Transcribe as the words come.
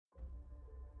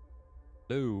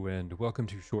Hello, and welcome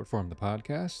to Short Form the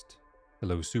podcast.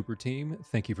 Hello, super team.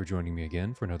 Thank you for joining me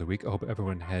again for another week. I hope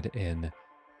everyone had an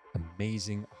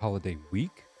amazing holiday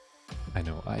week. I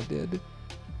know I did.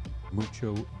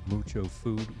 Mucho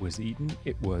food was eaten.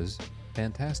 It was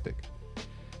fantastic.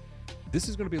 This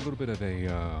is going to be a little bit of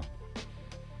a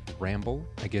ramble,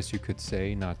 I guess you could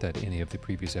say. Not that any of the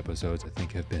previous episodes I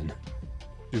think have been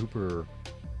super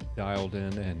dialed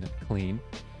in and clean.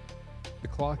 The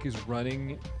clock is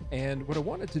running, and what I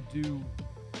wanted to do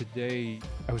today,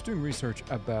 I was doing research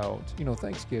about,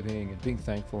 Thanksgiving and being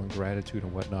thankful and gratitude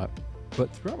and whatnot.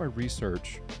 But throughout my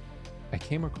research, I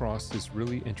came across this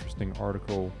really interesting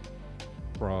article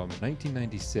from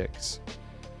 1996.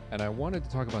 And I wanted to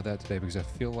talk about that today because I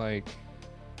feel like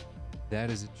that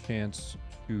is a chance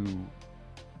to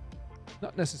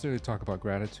not necessarily talk about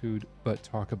gratitude, but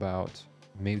talk about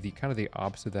maybe the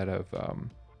opposite of that of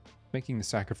making the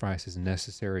sacrifices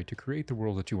necessary to create the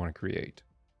world that you want to create.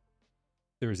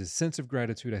 There is a sense of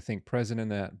gratitude, I think, present in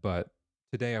that, but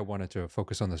today I wanted to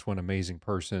focus on this one amazing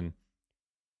person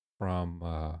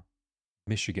from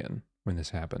Michigan when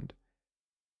this happened.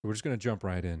 So we're just going to jump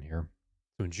right in here.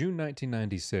 So in June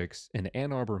 1996, in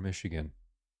Ann Arbor, Michigan,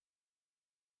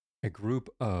 a group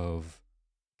of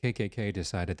KKK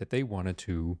decided that they wanted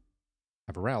to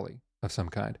have a rally of some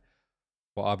kind.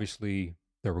 Well, obviously,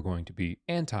 there were going to be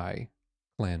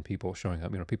anti-Klan people showing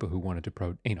up, people who wanted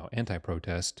to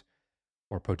anti-protest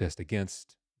or protest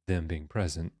against them being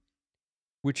present,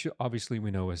 which obviously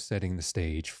we know is setting the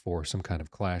stage for some kind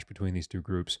of clash between these two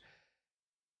groups.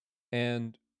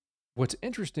 And what's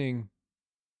interesting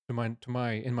in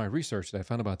my research that I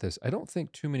found about this, I don't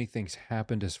think too many things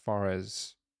happened as far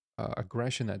as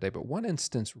aggression that day, but one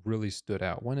instance really stood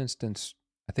out. One instance,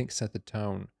 I think, set the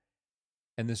tone.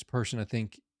 And this person, I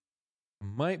think,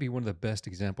 might be one of the best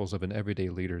examples of an everyday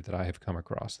leader that I have come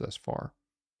across thus far.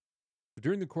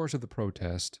 During the course of the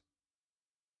protest,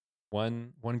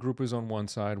 one group is on one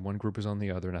side, one group is on the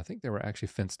other, and I think they were actually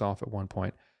fenced off at one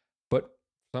point. But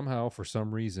somehow, for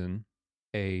some reason,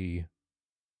 a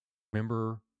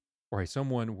member or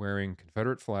someone wearing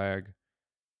Confederate flag,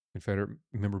 Confederate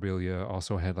memorabilia,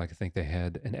 also had, I think they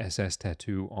had an SS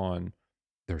tattoo on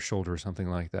their shoulder or something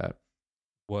like that,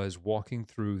 was walking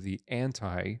through the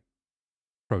anti-protest.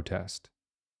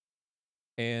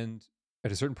 And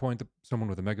at a certain point, someone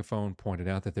with a megaphone pointed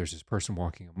out that there's this person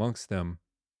walking amongst them.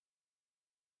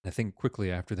 And I think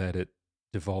quickly after that, it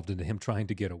devolved into him trying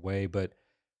to get away. But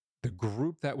the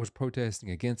group that was protesting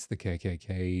against the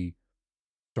KKK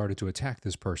started to attack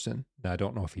this person. Now, I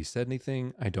don't know if he said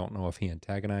anything. I don't know if he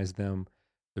antagonized them.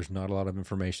 There's not a lot of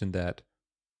information that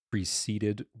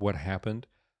preceded what happened.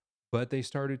 But they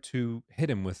started to hit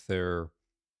him with their,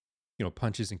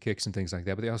 punches and kicks and things like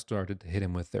that. But they also started to hit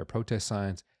him with their protest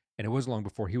signs. And it wasn't long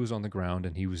before he was on the ground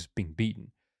and he was being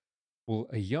beaten. Well,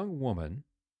 a young woman,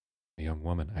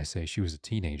 I say, she was a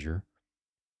teenager.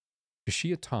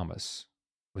 Kashia Thomas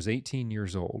was 18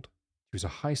 years old. She was a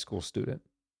high school student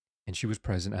and she was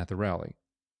present at the rally.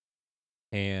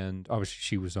 And obviously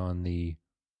she was on the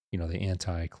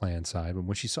anti-Klan side. But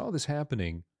when she saw this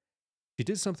happening, she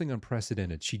did something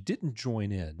unprecedented. She didn't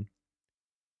join in.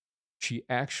 She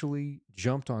actually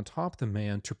jumped on top of the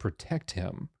man to protect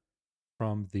him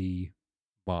from the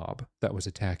mob that was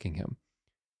attacking him.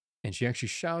 And she actually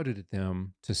shouted at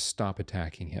them to stop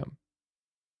attacking him.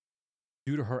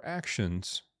 Due to her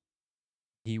actions,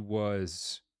 he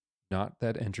was not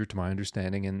that injured to my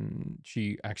understanding, and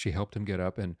she actually helped him get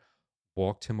up and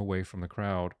walked him away from the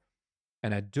crowd.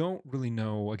 And I don't really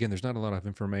know, again, there's not a lot of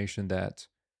information that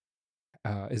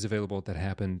is available that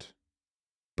happened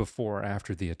before or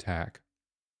after the attack.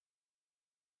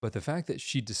 But the fact that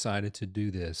she decided to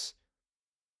do this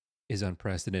is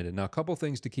unprecedented. Now, a couple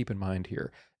things to keep in mind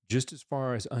here, just as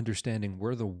far as understanding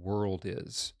where the world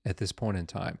is at this point in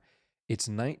time. It's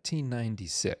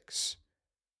 1996.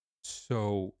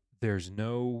 So there's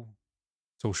no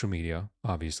social media,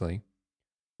 obviously.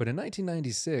 But in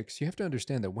 1996, you have to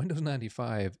understand that Windows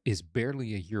 95 is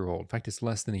barely a year old. In fact, it's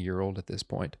less than a year old at this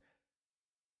point.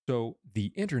 So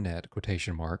the internet,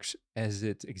 quotation marks, as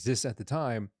it exists at the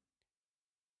time,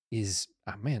 is,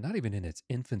 not even in its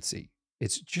infancy.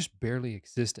 It's just barely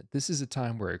existent. This is a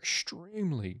time where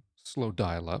extremely slow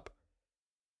dial-up.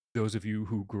 Those of you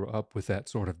who grew up with that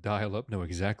sort of dial-up know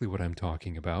exactly what I'm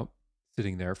talking about.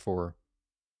 Sitting there for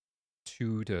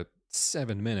 2 to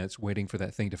 7 minutes waiting for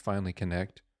that thing to finally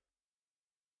connect.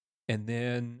 And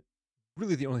then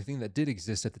really the only thing that did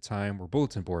exist at the time were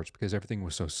bulletin boards because everything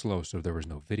was so slow. So there was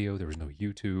no video, there was no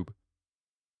YouTube.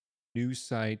 News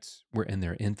sites were in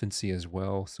their infancy as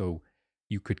well. So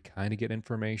you could kind of get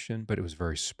information, but it was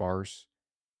very sparse.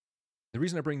 The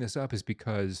reason I bring this up is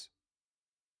because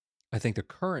I think the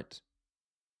current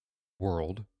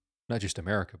world, not just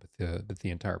America, but the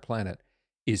entire planet,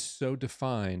 is so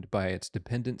defined by its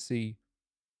dependency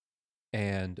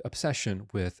and obsession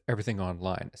with everything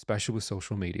online, especially with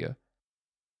social media.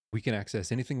 We can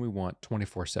access anything we want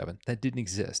 24/7. That didn't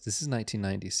exist. This is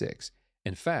 1996.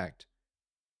 In fact,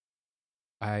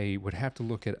 I would have to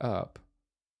look it up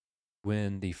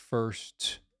when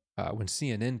when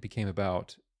CNN became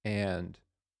about and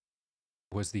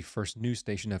was the first news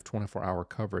station to have 24-hour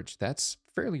coverage. That's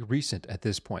fairly recent at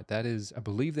this point. That is, I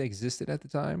believe they existed at the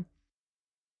time.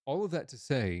 All of that to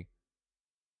say,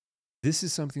 this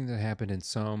is something that happened in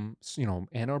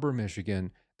Ann Arbor,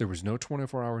 Michigan. There was no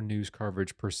 24-hour news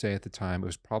coverage per se at the time. It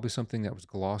was probably something that was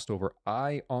glossed over.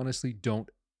 I honestly don't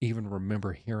even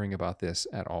remember hearing about this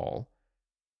at all.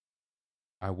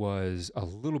 I was a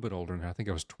little bit older, and I think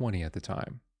I was 20 at the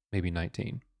time, maybe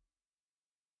 19.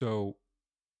 So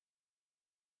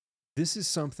this is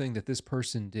something that this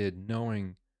person did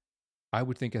knowing, I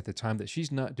would think at the time, that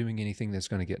she's not doing anything that's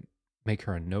going to make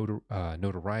her a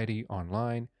notoriety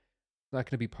online. Not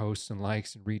going to be posts and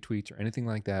likes and retweets or anything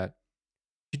like that.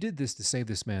 She did this to save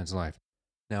this man's life.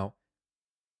 Now,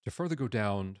 to further go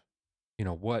down,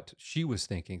 what she was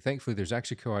thinking, thankfully, there's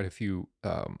actually quite a few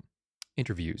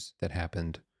interviews that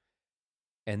happened.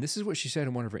 And this is what she said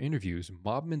in one of her interviews.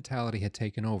 Mob mentality had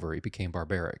taken over. It became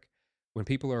barbaric. When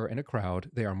people are in a crowd,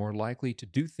 they are more likely to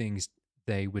do things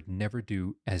they would never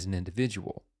do as an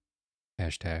individual.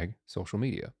 Hashtag social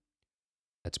media.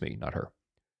 That's me, not her.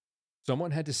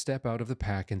 Someone had to step out of the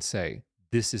pack and say,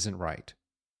 this isn't right.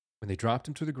 When they dropped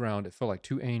him to the ground, it felt like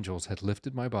two angels had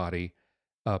lifted my body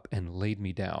up and laid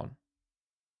me down.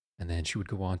 And then she would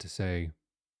go on to say,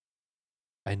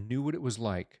 I knew what it was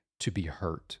like to be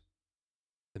hurt.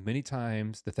 The many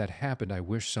times that happened, I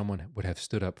wish someone would have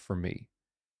stood up for me.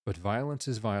 But violence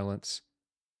is violence.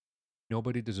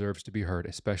 Nobody deserves to be hurt,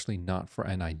 especially not for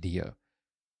an idea.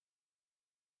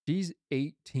 She's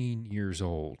 18 years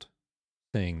old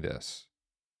saying this.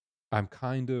 I'm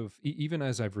kind of, even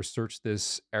as I've researched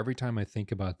this, every time I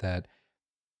think about that,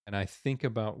 and I think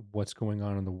about what's going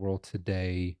on in the world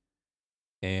today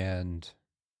and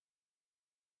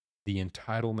the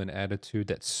entitlement attitude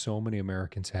that so many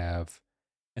Americans have,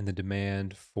 and the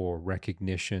demand for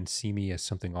recognition, see me as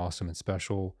something awesome and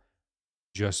special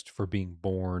just for being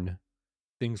born,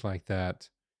 things like that.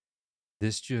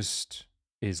 This just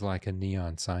is like a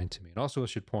neon sign to me. And also, I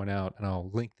should point out, and I'll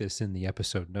link this in the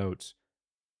episode notes,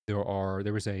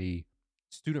 there was a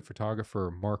student photographer,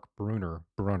 Mark Brunner,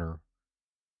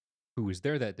 who was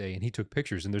there that day, and he took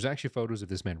pictures. And there's actually photos of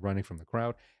this man running from the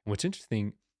crowd. And what's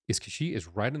interesting is she is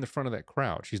right in the front of that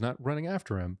crowd. She's not running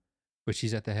after him, but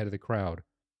she's at the head of the crowd.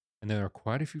 And there are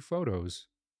quite a few photos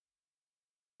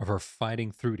of her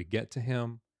fighting through to get to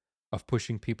him, of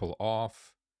pushing people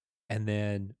off, and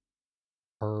then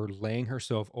her laying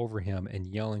herself over him and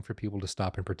yelling for people to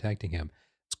stop and protecting him.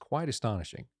 It's quite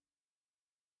astonishing.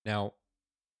 Now,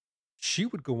 she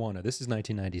would go on, now this is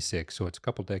 1996, so it's a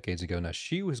couple decades ago now.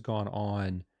 She was gone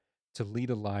on to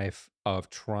lead a life of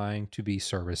trying to be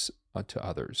service to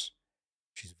others.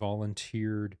 She's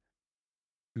volunteered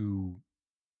to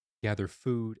gather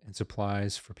food and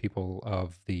supplies for people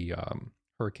of the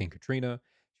Hurricane Katrina.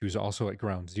 She was also at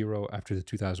Ground Zero after the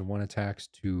 2001 attacks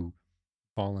to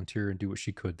volunteer and do what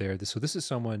she could there. So this is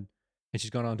someone, and she's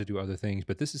gone on to do other things,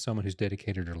 but this is someone who's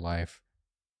dedicated her life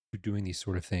to doing these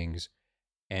sort of things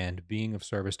and being of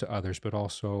service to others, but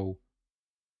also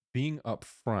being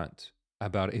upfront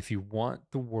about, if you want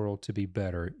the world to be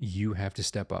better, you have to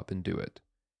step up and do it.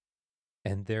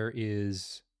 And there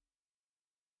is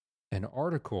an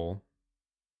article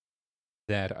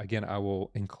that, again, I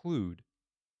will include.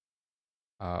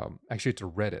 Actually, it's a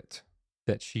Reddit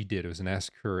that she did. It was an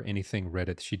Ask Her Anything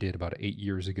Reddit she did about 8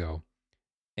 years ago.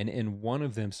 And in one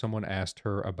of them, someone asked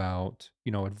her about,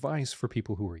 advice for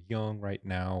people who are young right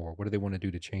now, or what do they want to do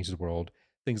to change the world,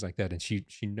 things like that. And she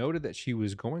noted that she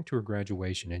was going to her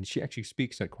graduation, and she actually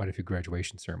speaks at quite a few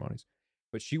graduation ceremonies,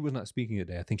 but she was not speaking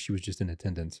today. I think she was just in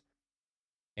attendance,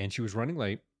 and she was running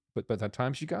late. But by the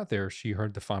time she got there, she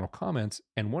heard the final comments.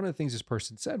 And one of the things this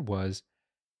person said was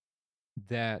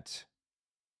that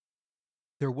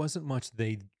there wasn't much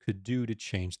they could do to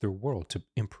change their world, to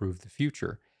improve the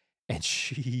future. And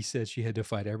she said she had to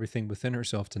fight everything within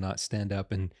herself to not stand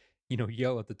up and,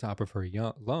 yell at the top of her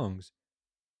lungs.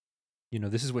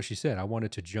 This is what she said. I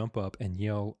wanted to jump up and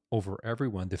yell over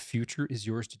everyone. The future is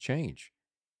yours to change.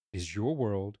 It is your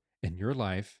world and your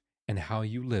life and how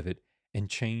you live it. And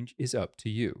change is up to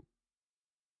you.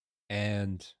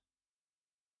 And,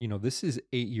 this is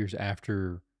 8 years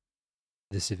after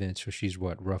this event. So she's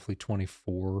what, roughly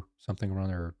 24, something around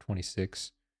there, or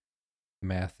 26.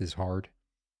 Math is hard.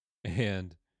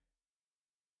 And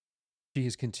she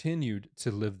has continued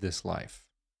to live this life.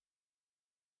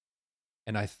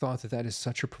 And I thought that that is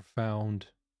such a profound,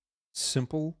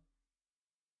 simple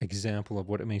example of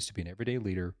what it means to be an everyday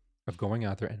leader, of going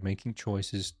out there and making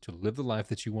choices to live the life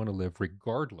that you want to live,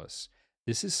 regardless.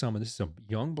 This is a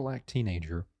young black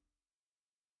teenager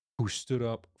who stood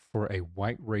up for a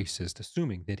white racist,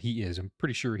 assuming that he is. I'm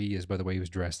pretty sure he is by the way he was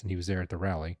dressed and he was there at the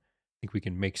rally. I think we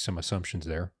can make some assumptions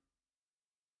there.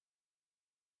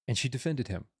 And she defended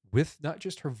him with not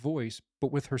just her voice,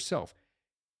 but with herself.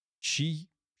 She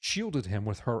shielded him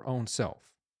with her own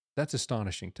self. That's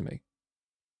astonishing to me.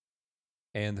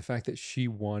 And the fact that she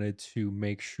wanted to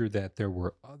make sure that there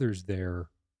were others there,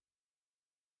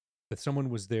 that someone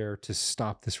was there to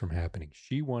stop this from happening.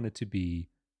 She wanted to be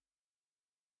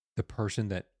the person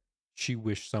that she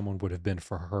wished someone would have been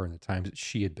for her in the times that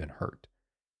she had been hurt.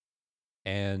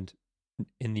 And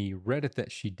in the Reddit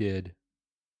that she did,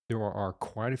 there are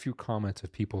quite a few comments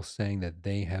of people saying that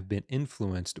they have been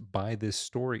influenced by this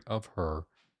story of her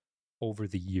over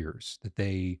the years, that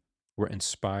they were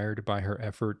inspired by her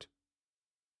effort,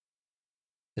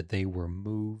 that they were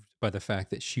moved by the fact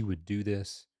that she would do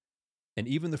this. And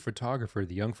even the photographer,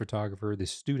 the young photographer, the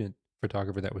student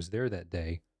photographer that was there that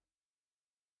day,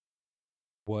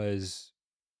 was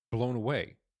blown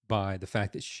away by the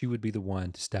fact that she would be the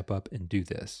one to step up and do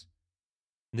this.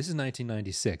 And this is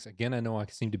 1996. Again, I know I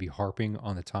seem to be harping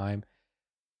on the time,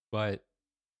 but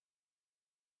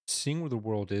seeing where the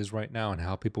world is right now and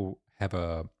how people have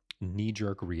a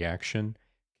knee-jerk reaction,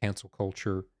 cancel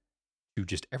culture, to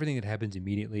just everything that happens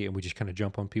immediately, and we just kind of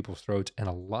jump on people's throats. And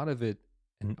a lot of it,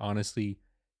 and honestly,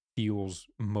 feels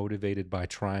motivated by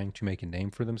trying to make a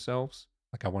name for themselves.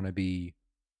 Like, I want to be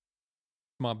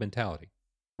mob mentality,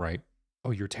 right?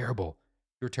 Oh, you're terrible.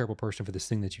 You're a terrible person for this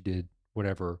thing that you did,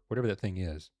 whatever that thing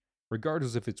is.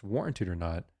 Regardless if it's warranted or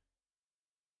not,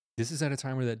 this is at a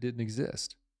time where that didn't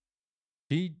exist.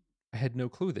 She had no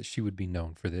clue that she would be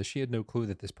known for this. She had no clue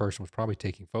that this person was probably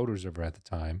taking photos of her at the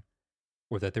time,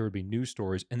 or that there would be news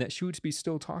stories, and that she would be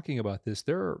still talking about this.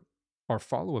 There are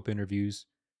follow-up interviews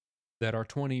that are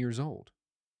 20 years old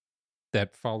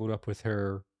that followed up with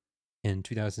her in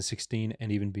 2016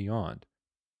 and even beyond.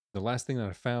 The last thing that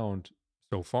I found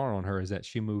so far on her is that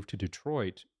she moved to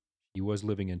Detroit. She was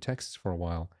living in Texas for a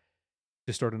while,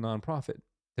 to start a nonprofit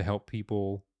to help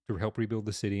people, to help rebuild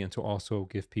the city, and to also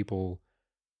give people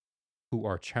who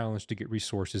are challenged to get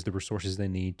resources, the resources they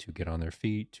need to get on their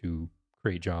feet, to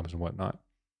create jobs and whatnot.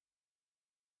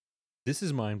 This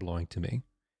is mind-blowing to me.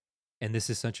 And this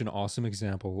is such an awesome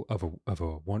example of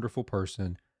a wonderful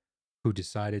person who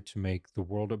decided to make the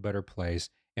world a better place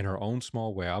in her own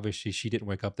small way. Obviously, she didn't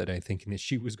wake up that day thinking that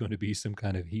she was going to be some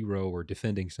kind of hero or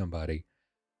defending somebody.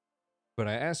 But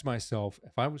I asked myself,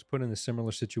 if I was put in a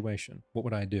similar situation, what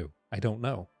would I do? I don't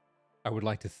know. I would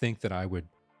like to think that I would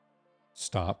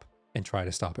stop and try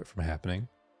to stop it from happening.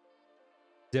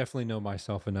 Definitely know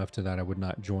myself enough to that I would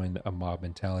not join a mob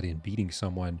mentality and beating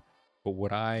someone. But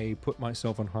would I put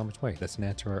myself in harm's way? That's an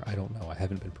answer I don't know. I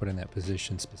haven't been put in that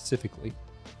position specifically.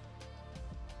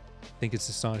 I think it's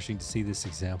astonishing to see this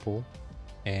example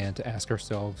and to ask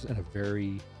ourselves, in a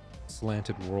very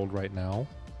slanted world right now,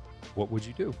 what would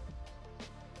you do?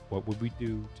 What would we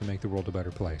do to make the world a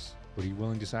better place? What are you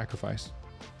willing to sacrifice?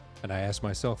 And I ask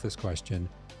myself this question,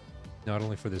 not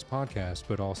only for this podcast,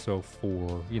 but also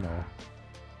for,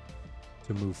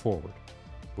 to move forward.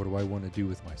 What do I want to do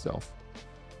with myself?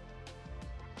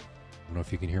 I don't know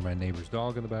if you can hear my neighbor's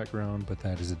dog in the background, but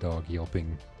that is a dog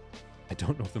yelping. I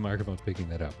don't know if the microphone's picking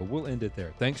that up, but we'll end it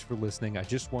there. Thanks for listening. I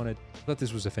thought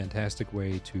this was a fantastic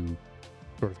way to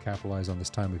sort of capitalize on this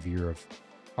time of year of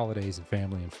holidays and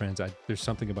family and friends. There's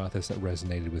something about this that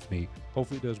resonated with me.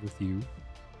 Hopefully it does with you.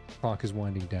 Clock is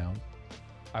winding down.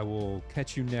 I will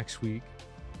catch you next week.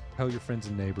 Tell your friends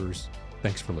and neighbors.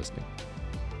 Thanks for listening.